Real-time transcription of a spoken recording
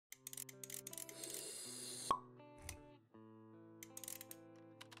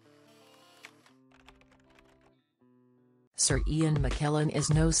Sir Ian McKellen is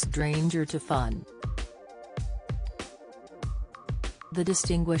no stranger to fun. The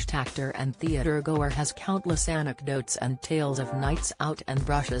distinguished actor and theatre-goer has countless anecdotes and tales of nights out and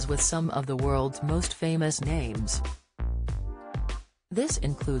brushes with some of the world's most famous names. This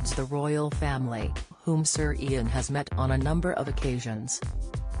includes the royal family, whom Sir Ian has met on a number of occasions.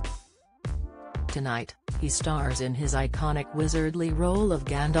 Tonight, he stars in his iconic wizardly role of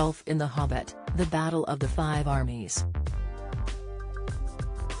Gandalf in The Hobbit, The Battle of the Five Armies.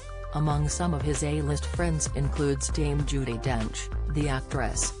 Among some of his A-list friends includes Dame Judi Dench, the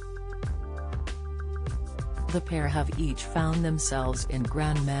actress. The pair have each found themselves in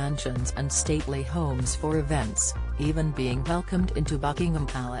grand mansions and stately homes for events, even being welcomed into Buckingham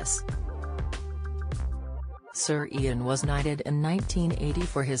Palace. Sir Ian was knighted in 1980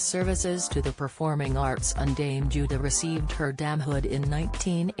 for his services to the performing arts, and Dame Judi received her damehood in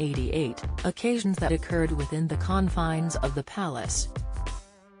 1988, occasions that occurred within the confines of the palace.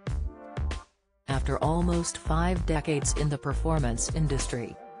 After almost 5 decades in the performance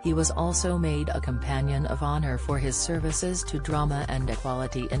industry, he was also made a Companion of Honor for his services to drama and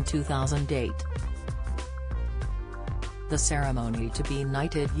equality in 2008. The ceremony to be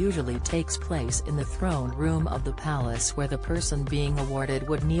knighted usually takes place in the throne room of the palace, where the person being awarded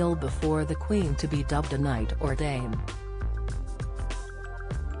would kneel before the Queen to be dubbed a knight or dame.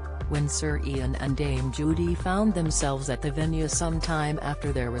 When Sir Ian and Dame Judi found themselves at the venue sometime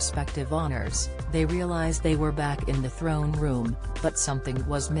after their respective honours, they realised they were back in the throne room, but something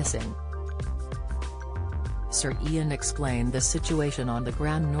was missing. Sir Ian explained the situation on the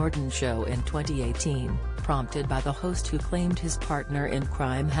Graham Norton show in 2018, prompted by the host who claimed his partner in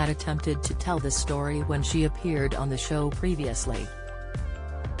crime had attempted to tell the story when she appeared on the show previously.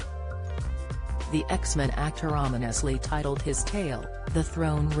 The X-Men actor ominously titled his tale, The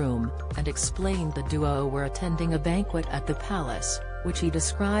Throne Room, and explained the duo were attending a banquet at the palace, which he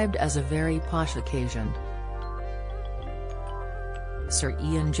described as a very posh occasion. Sir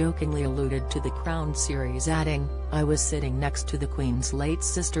Ian jokingly alluded to the Crown series, adding, "I was sitting next to the Queen's late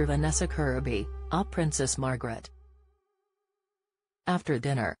sister Vanessa Kirby, Princess Margaret." After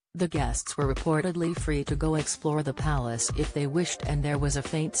dinner, the guests were reportedly free to go explore the palace if they wished, and there was a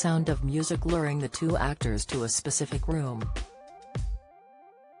faint sound of music luring the two actors to a specific room.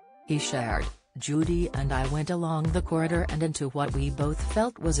 He shared, "Judi and I went along the corridor and into what we both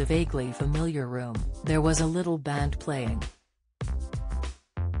felt was a vaguely familiar room. There was a little band playing.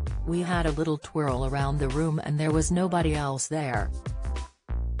 We had a little twirl around the room and there was nobody else there.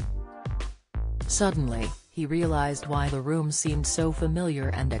 Suddenly, he realized why the room seemed so familiar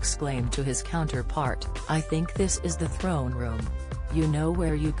and exclaimed to his counterpart, 'I think this is the throne room. You know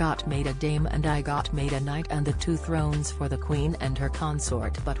where you got made a dame and I got made a knight, and the 2 thrones for the Queen and her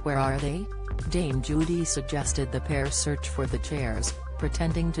consort, but where are they?' Dame Judi suggested the pair search for the chairs,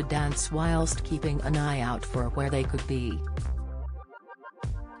 pretending to dance whilst keeping an eye out for where they could be.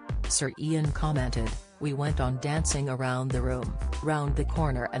 Sir Ian commented, "We went on dancing around the room, round the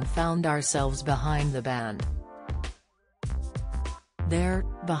corner, and found ourselves behind the band. There,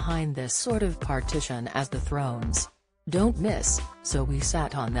 behind this sort of partition as the thrones. Don't miss, so we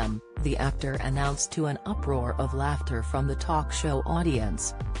sat on them," the actor announced to an uproar of laughter from the talk show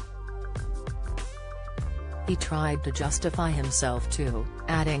audience. He tried to justify himself too,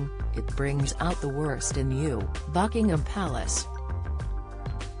 adding, "It brings out the worst in you, Buckingham Palace."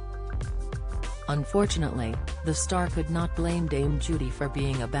 Unfortunately, the star could not blame Dame Judi for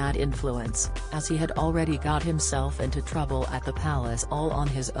being a bad influence, as he had already got himself into trouble at the palace all on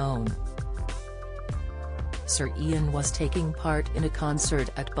his own. Sir Ian was taking part in a concert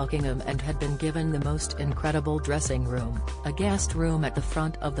at Buckingham and had been given the most incredible dressing room, a guest room at the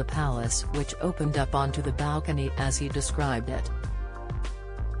front of the palace which opened up onto the balcony as he described it.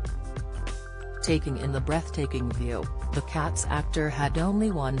 Taking in the breathtaking view, the Cats actor had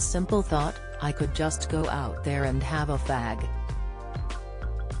only one simple thought: "I could just go out there and have a fag."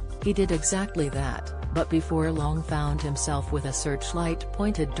 He did exactly that, but before long found himself with a searchlight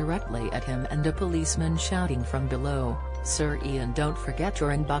pointed directly at him and a policeman shouting from below, "Sir Ian, don't forget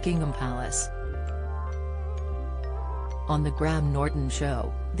you're in Buckingham Palace." On the Graham Norton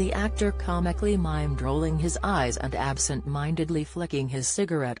show, the actor comically mimed rolling his eyes and absent-mindedly flicking his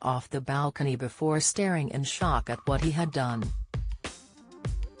cigarette off the balcony before staring in shock at what he had done.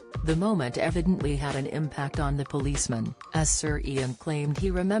 The moment evidently had an impact on the policeman, as Sir Ian claimed he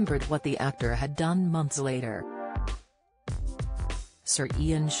remembered what the actor had done months later. Sir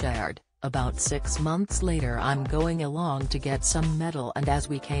Ian shared, "About 6 months later I'm going along to get some metal, and as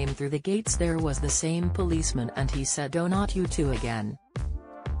we came through the gates there was the same policeman and he said, 'Oh, not you two again.'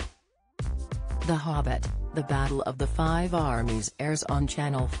 The Hobbit, The Battle of the Five Armies airs on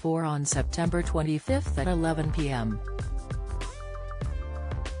Channel 4 on September 25 at 11 p.m.